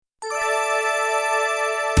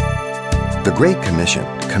The Great Commission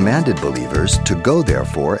commanded believers to go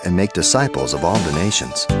therefore and make disciples of all the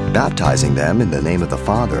nations, baptizing them in the name of the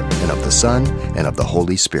Father and of the Son and of the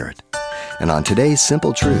Holy Spirit. And on today's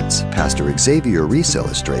Simple Truths, Pastor Xavier Reese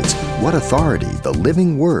illustrates what authority the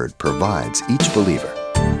living Word provides each believer.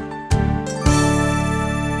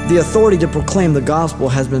 The authority to proclaim the gospel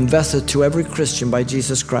has been vested to every Christian by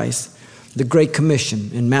Jesus Christ. The Great Commission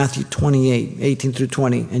in Matthew 28, 18 through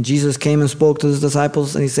 20. And Jesus came and spoke to his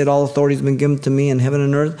disciples, and he said, all authority has been given to me in heaven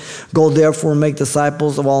and earth. Go therefore and make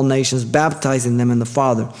disciples of all nations, baptizing them in the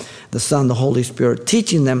Father, the Son, the Holy Spirit,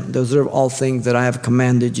 teaching them to observe all things that I have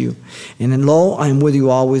commanded you. And lo, I am with you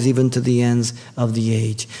always, even to the ends of the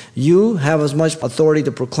age. You have as much authority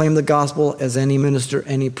to proclaim the gospel as any minister,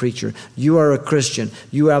 any preacher. You are a Christian.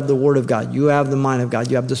 You have the Word of God. You have the mind of God.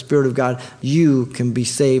 You have the Spirit of God. You can be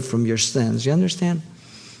saved from your sins. You understand?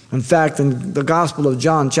 In fact, in the Gospel of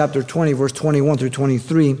John, chapter 20, verse 21 through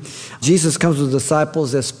 23, Jesus comes with the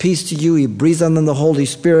disciples, says, peace to you. He breathes on them the Holy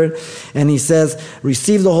Spirit, and he says,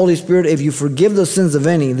 receive the Holy Spirit. If you forgive the sins of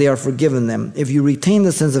any, they are forgiven them. If you retain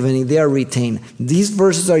the sins of any, they are retained. These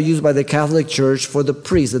verses are used by the Catholic Church for the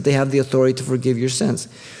priests, that they have the authority to forgive your sins.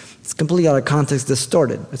 It's completely out of context,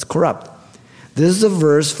 distorted. It's corrupt. This is a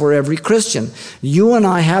verse for every Christian. You and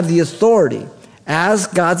I have the authority as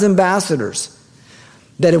God's ambassadors,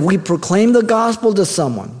 that if we proclaim the gospel to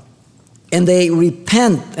someone and they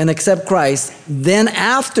repent and accept Christ, then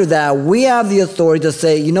after that we have the authority to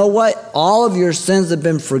say, you know what? All of your sins have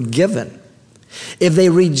been forgiven. If they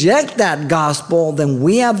reject that gospel, then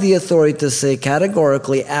we have the authority to say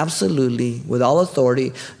categorically, absolutely, with all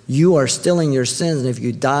authority, you are still in your sins, and if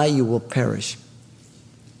you die, you will perish.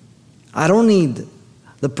 I don't need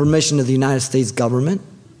the permission of the United States government.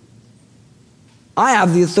 I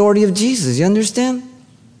have the authority of Jesus. You understand?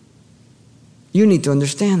 You need to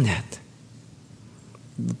understand that.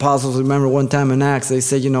 The apostles, remember one time in Acts, they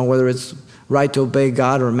said, whether it's right to obey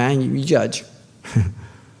God or man, you judge.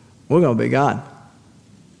 We're going to obey God.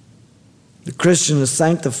 The Christian is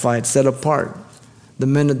sanctified, set apart, the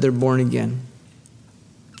minute they're born again.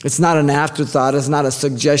 It's not an afterthought. It's not a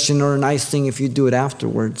suggestion or a nice thing if you do it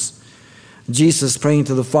afterwards. Jesus praying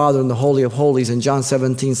to the Father in the Holy of Holies in John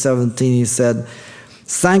 17:17, he said,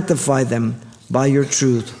 sanctify them by your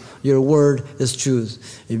truth. Your word is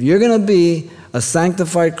truth. If you're going to be a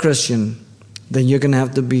sanctified Christian, then you're going to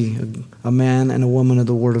have to be a man and a woman of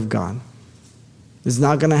the Word of God. It's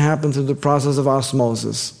not going to happen through the process of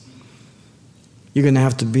osmosis. You're going to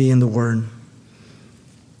have to be in the Word.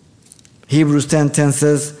 Hebrews 10:10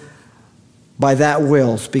 says, by that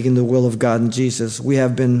will, speaking the will of God in Jesus, we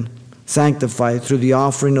have been sanctified through the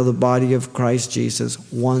offering of the body of Christ Jesus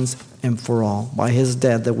once and for all. By his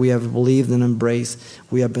death that we have believed and embraced,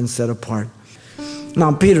 we have been set apart.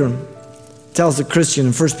 Now Peter tells the Christian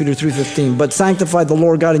in 1 Peter 3:15, but sanctify the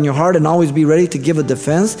Lord God in your heart and always be ready to give a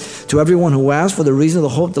defense to everyone who asks for the reason of the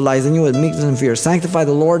hope that lies in you with meekness and fear. Sanctify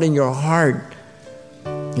the Lord in your heart.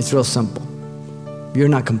 It's real simple. You're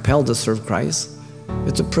not compelled to serve Christ.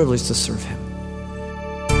 It's a privilege to serve him.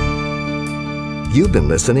 You've been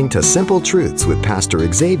listening to Simple Truths with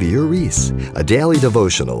Pastor Xavier Reese, a daily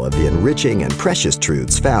devotional of the enriching and precious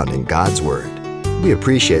truths found in God's Word. We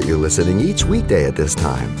appreciate you listening each weekday at this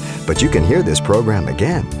time, but you can hear this program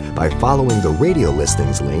again by following the radio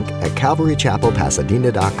listings link at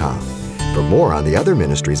CalvaryChapelPasadena.com. For more on the other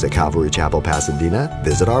ministries at Calvary Chapel Pasadena,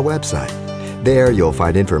 visit our website. There you'll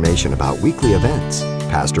find information about weekly events,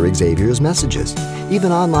 Pastor Xavier's messages,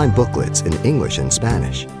 even online booklets in English and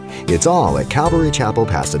Spanish. It's all at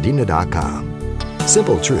CalvaryChapelPasadena.com.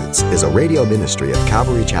 Simple Truths is a radio ministry of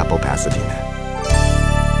Calvary Chapel, Pasadena.